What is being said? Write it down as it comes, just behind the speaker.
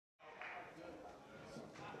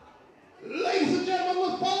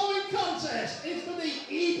contest is for the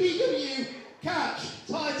EBW catch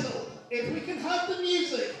title. If we can have the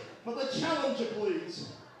music for the challenger, please.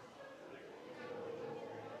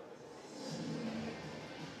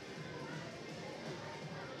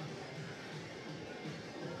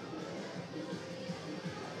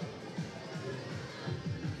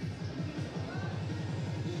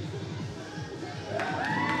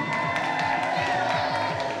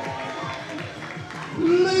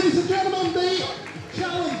 Ladies and gentlemen, the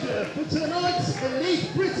challenger for tonight's Elite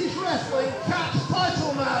British Wrestling Catch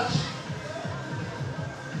title match.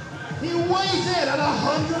 He weighs in at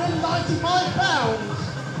 195 pounds.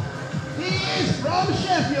 He is from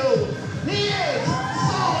Sheffield. He is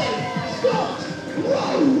Solid Scott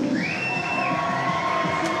Rhodes.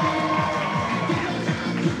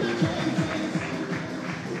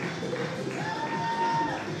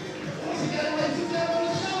 Once again, ladies and gentlemen,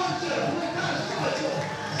 the challenger for the catch title,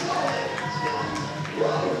 Solid Scott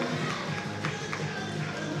Rhodes.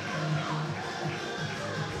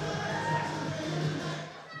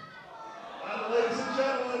 And ladies and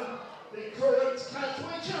gentlemen, the current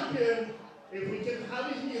catchweight champion, if we can have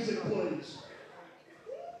his music, please.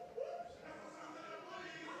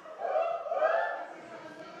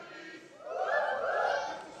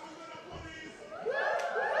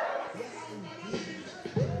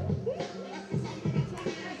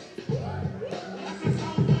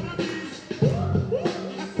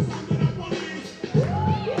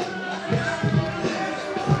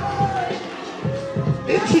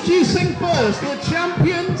 Introducing first the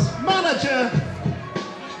champion's manager.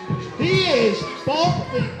 He is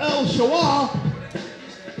Bob the Earl Shawar,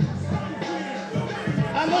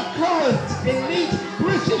 and the current Elite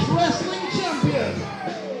British Wrestling champion.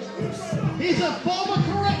 He's a former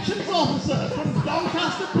corrections officer from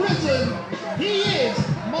Doncaster, Britain. He is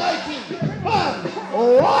Mikey Van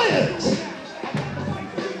Riot.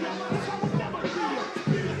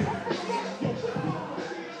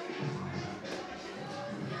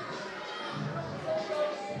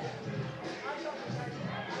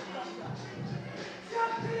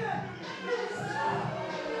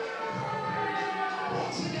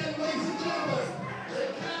 Once again, ladies and gentlemen, the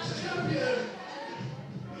catch champion.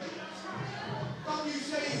 Don't you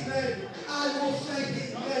say his name, I will say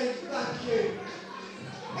his name, thank you.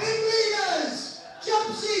 Inbreeders, job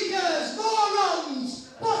seekers, morons,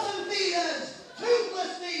 bottom feeders,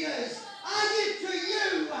 toothless feeders, I give to you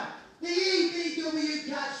the EBW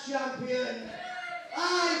catch champion.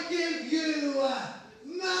 I give you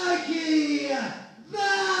Mikey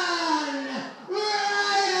Van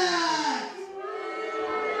Riot.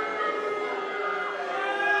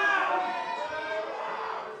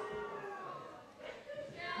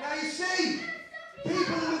 Now you see,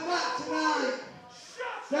 people in the back tonight,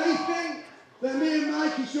 they think that me and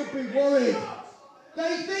Mikey should be worried.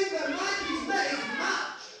 They think that Mikey's met his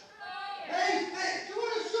match. They think, do you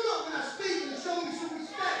want to shut up when I speak and show me some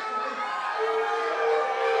respect?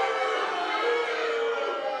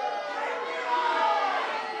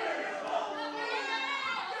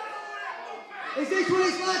 Is this what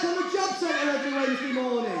it's like on the job centre every Wednesday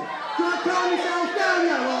morning? Do I calm myself down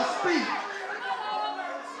now while I speak?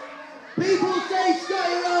 People say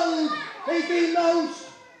Scotty Rhodes is the most,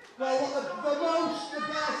 well, the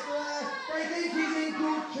best there. They think he's in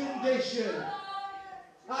good condition.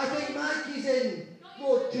 I think Mikey's in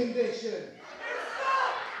good condition.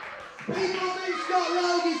 People think Scott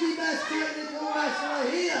Rhodes is the best technical wrestler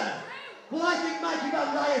here. Well, I think Mikey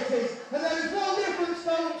Van Riot is. And there is one difference,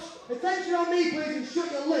 folks. Attention on me, please, and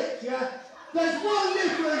shut your lips, yeah? There's one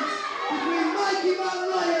difference between Mikey Van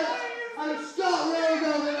Riot and Scott Rhodes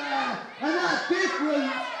over there. And that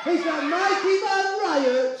difference is that Mikey Van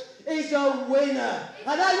Riot is a winner.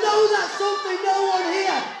 And I know that's something no one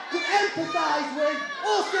here can empathise with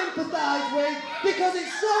or sympathise with because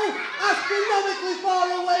it's so astronomically far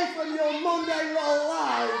away from your Monday Raw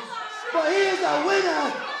lives. But he is a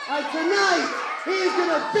winner, and tonight he is going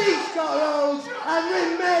to beat Scott Rhodes and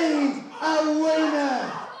remain a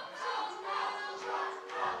winner.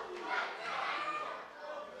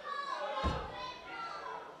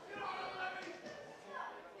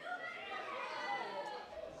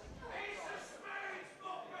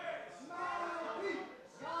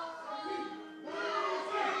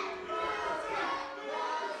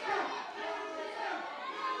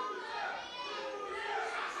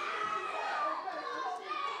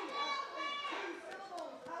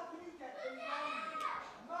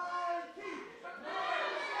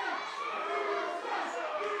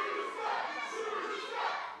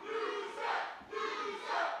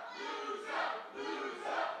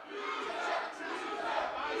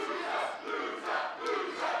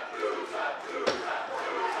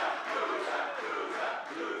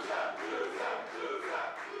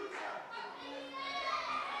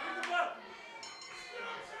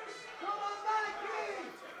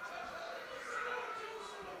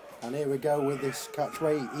 And here we go with this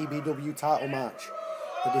catchweight EBW title match.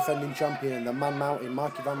 The defending champion, the Man Mountain,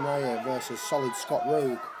 Mikey Van Riot versus solid Scott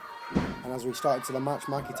Rogue. And as we start into the match,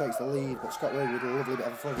 Mikey takes the lead, but Scott Rogue with a lovely bit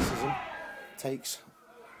of athleticism takes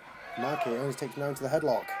Mikey, only takes him down to the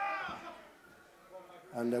headlock.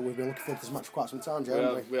 And we've been looking forward to this match for quite some time,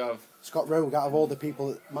 Joe. We have. Scott Rogue, out of all the people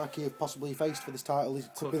that Mikey have possibly faced for this title, he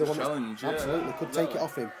could be the one challenge, that absolutely could take it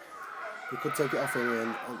off him. He could take it off him,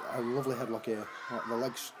 and a lovely headlock here. The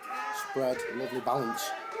legs spread, lovely balance.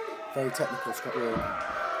 Very technical, Scott Rogue.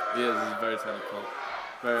 He is, he's very technical.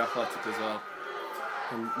 Very athletic as well.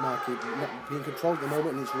 And Mikey not being controlled at the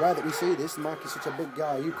moment, and it's rare that we see this. Mikey's such a big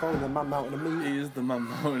guy. You call him the Man Mountain of meat. He is the Man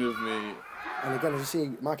Mountain of meat. And again, as you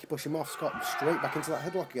see Mikey push him off, Scott straight back into that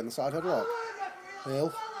headlock again, the side headlock.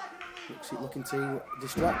 Hill looking to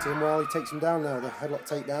distract him while he takes him down now, the headlock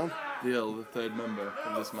takedown. Hill, the third member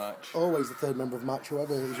of this match. Always the third member of the match,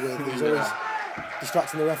 whoever he's with. He's always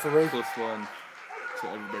distracting the referee. +1 to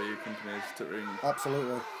everybody who accompanies to the ring.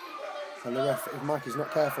 Absolutely. And the ref, if Mikey's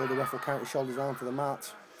not careful, the ref will count his shoulders down for the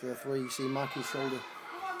mat. For the 3, you see Mikey's shoulder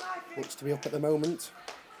looks to be up at the moment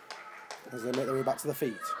as they make their way back to the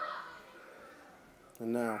feet.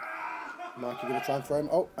 And now, Mikey going to try and throw him.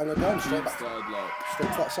 Oh, and again, straight back.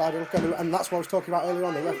 Straight to that side. And that's what I was talking about earlier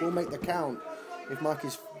on. The ref will make the count if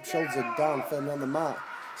Mikey's shoulders are down firmly on the mat.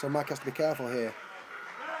 So Mike has to be careful here.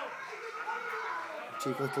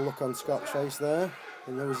 Cheeky little look on Scott's face there.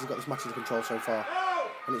 He knows he's got this match under control so far.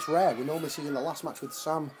 And it's rare. We normally see in the last match with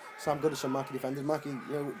Sam Goodison, Mikey defended. Mikey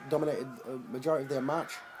dominated a majority of their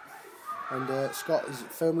match. And Scott is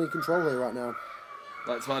firmly in control here right now.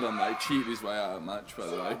 Like to add on that, he cheated his way out of the match, by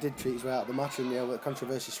the way. He did cheat his way out of the match, and the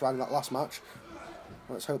controversy surrounding that last match.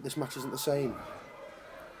 Let's hope this match isn't the same.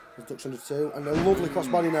 He's ducked under 2, and a lovely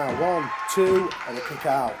crossbody now. 1, 2, and a kick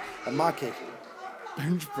out. And Mikey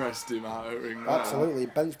bench pressed him out of the ring. Absolutely,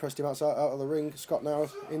 bench pressed him out of the ring. Scott now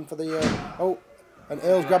in for the and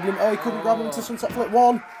Earl's grabbing him. Oh, he couldn't grab him into sunset flip.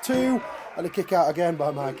 1, 2, and a kick out again by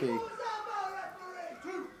Mikey.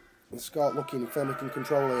 And Scott looking firmly in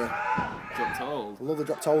control here. Dropped hold. Lovely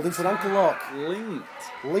dropped hold into an ankle lock.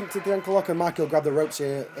 Linked to the ankle lock, and Mikey will grab the ropes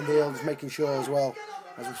here, and the Earl's making sure as well.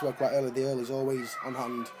 As we spoke about earlier, the Earl is always on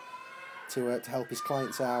hand to help his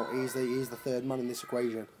clients out. He's the third man in this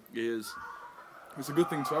equation. He is. It's a good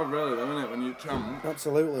thing to have, really, though, isn't it, when you're champ?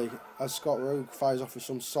 Absolutely. As Scott Rogue fires off with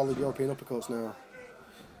some solid European uppercuts now.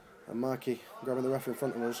 And Mikey grabbing the ref in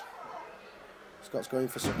front of us. Scott's going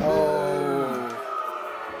for some... Oh!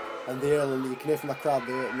 And the Earl, and you can hear from the crowd,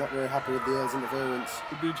 they're not very happy with the Earl's interference.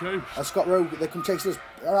 Could be chased. And Scott Rogue, they come chasing us.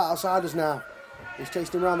 They're right outside us now. He's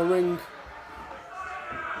chasing him around the ring.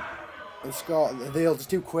 And Scott, the Earl, just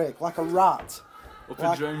too quick, like a rat. Up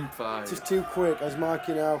a jump fight. Just too quick, as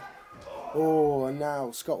Mikey now. Oh, and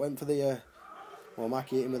now Scott went for the... well,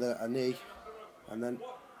 Mikey hit him with a knee. And then...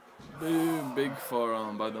 Boom, big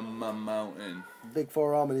forearm by the Man Mountain. Big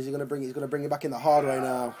forearm, and he's going to bring it back in the hard way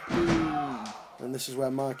now. Boom. And this is where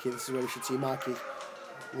we should see Mikey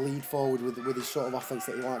lead forward with his sort of offense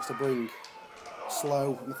that he likes to bring.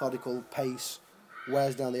 Slow, methodical pace,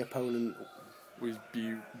 wears down the opponent. With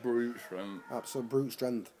brute strength. Absolute brute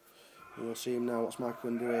strength. And you'll see him now. What's Mikey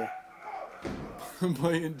going to do here?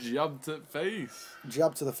 Playing jab to face.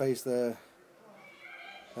 Jab to the face there.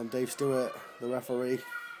 And Dave Stewart, the referee,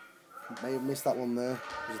 may have missed that one there.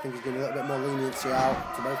 Because I think he's giving a little bit more leniency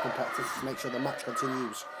out to both competitors to make sure the match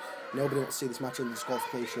continues. Nobody wants to see this match in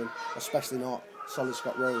disqualification, especially not solid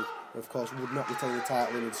Scott Rowe, who of course would not retain the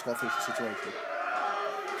title in a disqualification situation.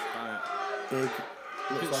 Right. Big.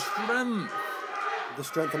 It's strength. The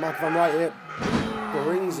strength of Mikey Van Riot here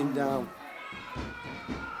brings him down.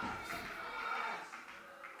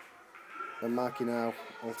 And Mikey now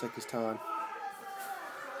will take his time.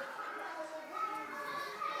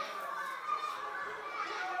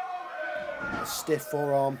 A stiff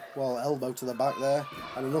forearm, well, elbow to the back there,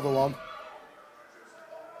 and another one.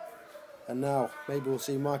 And now, maybe we'll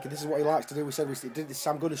see Mikey. This is what he likes to do. We said we did this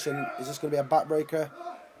Sam Goodison. Is this going to be a backbreaker?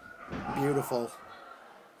 Beautiful.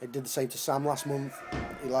 He did the same to Sam last month.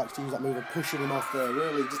 He likes to use that move of pushing him off there.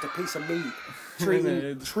 Really, just a piece of meat.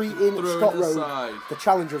 Treating Scott Rowe, the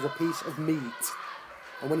challenger, as a piece of meat.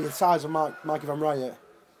 And when you're the size of Mikey Van Riot,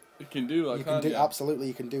 you can do that, can't you? Absolutely,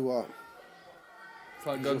 you can do what? It's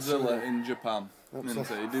like Godzilla in Japan.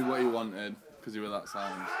 He did what he wanted because he was that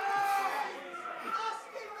size.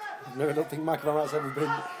 No, I don't think Mikey Van Riot's ever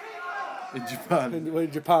been in Japan.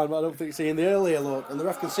 In Japan, but I don't think seeing the earlier look. And the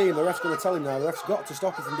ref can see him. The ref's going to tell him now. The ref's got to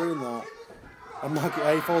stop him from doing that. And Mikey,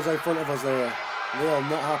 he falls out in front of us there. They're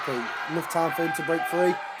not happy. Enough time for him to break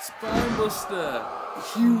free. Spine buster.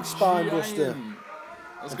 Huge spine buster.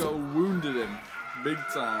 That's got wounded him. Big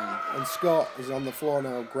time. And Scott is on the floor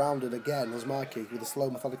now, grounded again as Mikey, with the slow,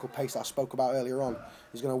 methodical pace that I spoke about earlier on.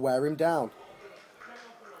 He's going to wear him down.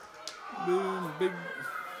 Boom,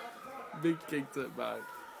 big kick to the back.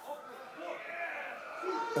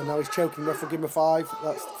 And now he's choking. Ref will give him a 5.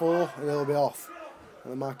 That's 4, and he'll be off.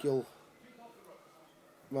 And then Mikey, oh,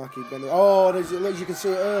 and as you can see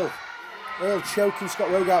it, Earl choking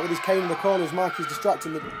Scott Rogue out with his cane in the corners. Mikey's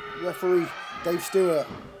distracting the referee, Dave Stewart.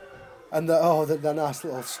 And the nice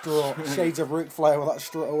little strut, shades of Ric Flair with that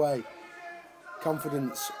strut away.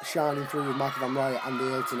 Confidence shining through with Mikey Van Riot and the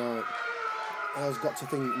Earl tonight. Earl's got to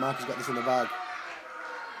think Mikey's got this in the bag.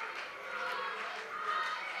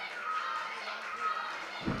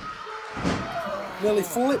 Nearly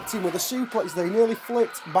flipped him with a suplex there. He nearly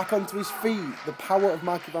flipped back onto his feet. The power of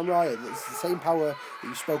Mikey Van Riot. It's the same power that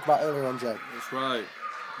you spoke about earlier on, Jay. That's right.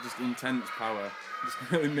 Just intense power. Just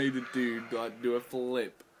really made the dude do a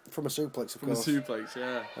flip. From a suplex, of course. From a suplex,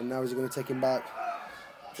 yeah. And now he's going to take him back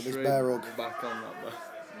to this Straight bear hug. Back on that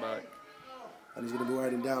back. And he's going to be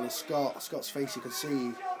wearing him down. And Scott's face, you can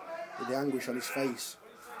see with the anguish on his face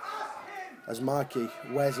as Mikey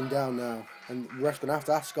wears him down now. And the ref's going to have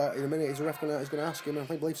to ask Scott in a minute. Is the ref going to ask him? And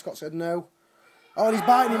I believe Scott said no. Oh, and he's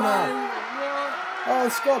biting him now. Oh,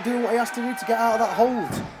 and Scott doing what he has to do to get out of that hold.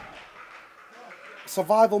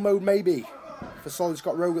 Survival mode, maybe, for solid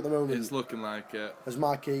Scott Rogue at the moment. It's looking like it. As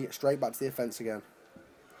Mikey straight back to the offence again.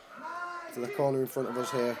 To the corner in front of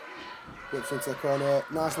us here. Whips into the corner.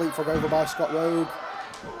 Nice leapfrog over by Scott Rogue.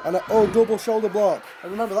 And double shoulder block.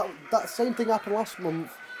 And remember, that same thing happened last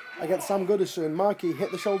month against Sam Goodison. Mikey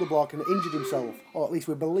hit the shoulder block and injured himself. Or at least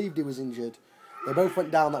we believed he was injured. They both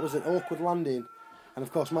went down. That was an awkward landing. And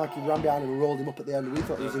of course, Mikey ran behind him and rolled him up at the end. We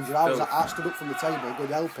thought he was injured. I stood up from the table, going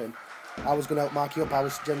to help him. I was going to help Mikey up. I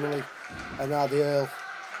was generally. And now the Earl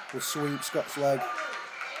will sweep Scott's leg.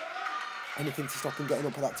 Anything to stop him getting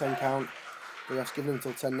up at that 10 count. The ref's giving him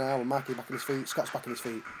until 10 now. And Mikey's back on his feet. Scott's back on his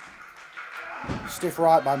feet. Stiff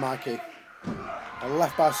right by Mikey. A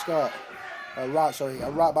left by Scott. A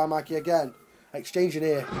right by Mikey again. Exchanging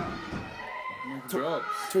here. To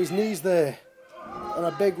his knees there. And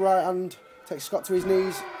a big right hand takes Scott to his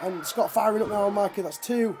knees. And Scott firing up now on Mikey. That's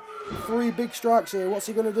 2, 3 big strikes here. What's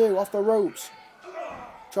he going to do? Off the ropes.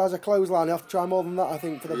 Tries a clothesline. He'll have to try more than that, I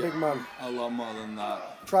think, for the big man. A lot more than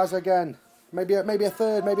that. Tries again. Maybe a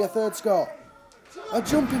third, Scott. A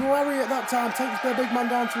jumping lariat that time takes the big man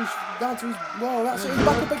down to his. Well, that's it. He's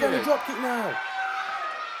back up again. A drop kick now.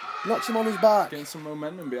 Knocks him on his back. Getting some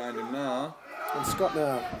momentum behind him now. And Scott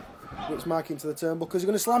now whips Mike into the turnbuckle. He's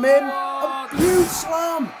going to slam in. A huge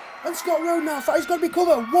slam. And Scott Rowe now. He's got to be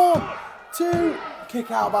covered. 1, 2.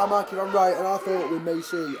 Kick out by Mikey Van Riot. And I thought we may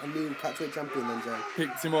see a new catchweight champion then, Jay.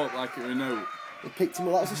 Picked him up like it was a note. He picked him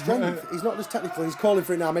up. That was his strength. He's not just technical. He's calling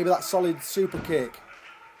for it now. Maybe that solid super kick.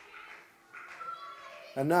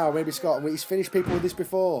 And now maybe Scott. He's finished people with this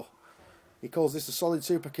before. He calls this a solid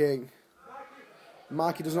super kick.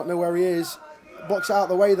 Mikey does not know where he is. Blocks it out of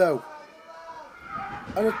the way though.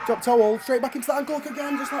 And a drop towel straight back into the ankle hook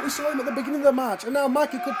again, just like we saw him at the beginning of the match. And now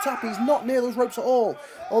Mikey could tap. He's not near those ropes at all.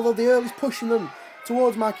 Although the Earl is pushing them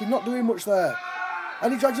towards Mikey, not doing much there.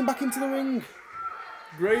 And he drags him back into the ring.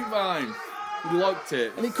 Grapevine. He locked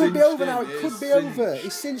it. And it could be over now. It could be over.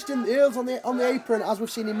 He's cinched in. The Earl's on the apron, as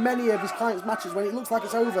we've seen in many of his clients' matches when it looks like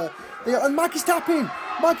it's over. And Mikey's tapping.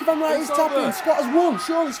 Mikey Van Riot is tapping. Scott has won.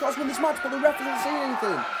 Surely Scott's won this match, but the ref hasn't seen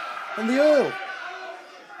anything. And the Earl.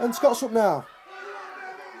 And Scott's up now.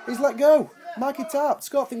 He's let go. Mikey tapped.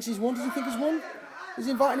 Scott thinks he's won. Does he think he's won? He's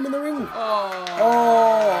inviting him in the ring.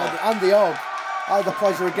 Oh, and the Og. I had the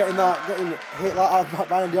pleasure of getting hit like that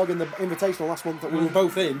by Andy Og in the Invitational last month that we were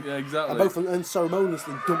both in. Yeah, exactly. And both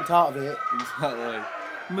unceremoniously dumped out of it. Exactly.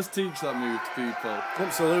 You must teach that move to people.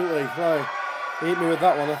 Absolutely. Well, he hit me with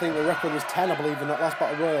that one. I think the record was 10, I believe, in that last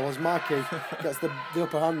Battle Royal, as Mikey gets the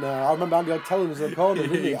upper hand now. I remember Andy Og telling us in the corner,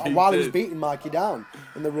 didn't he? While he was beating Mikey down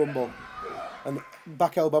in the Rumble. And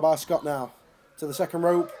back elbow by Scott now to the second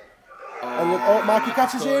rope. And Mikey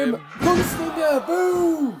catches him. Gunstinger,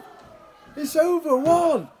 boom! It's over.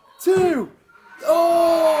 1, 2.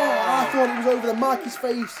 Oh! I thought it was over. The Mikey's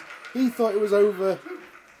face. He thought it was over.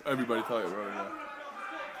 Everybody thought it was over.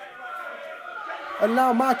 And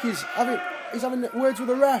now Mikey's having words with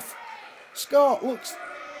the ref. Scott looks.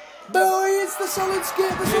 Boy, it's the solid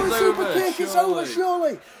skip. The solid super kick. It's over,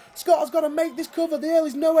 surely. Scott has got to make this cover. The Earl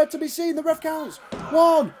is nowhere to be seen. The ref counts.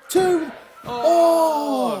 1, 2.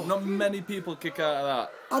 Oh! Not many people kick out of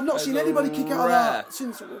that. I've not seen anybody kick out of that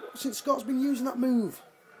since Scott's been using that move.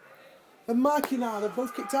 And Mikey now, they've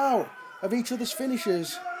both kicked out of each other's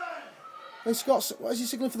finishes. He's got, what is he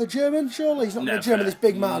signaling for the German? Surely he's not the German, this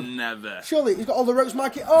big man. Never. Surely he's got all the ropes,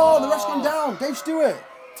 Mikey. Oh, the ref's gone down. Dave Stewart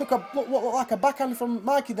took a what looked like a backhand from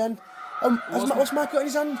Mikey then. What's Mikey got in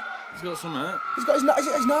his hand? He's got something. He's got his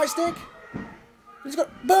nightstick. He's got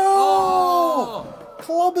boom! Oh!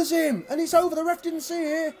 Clobbers him, and it's over. The ref didn't see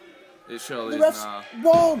it. It surely The ref's is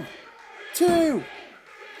 1, 2,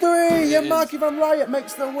 3, and is. Mikey Van Riot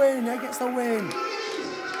makes the win. He gets the win.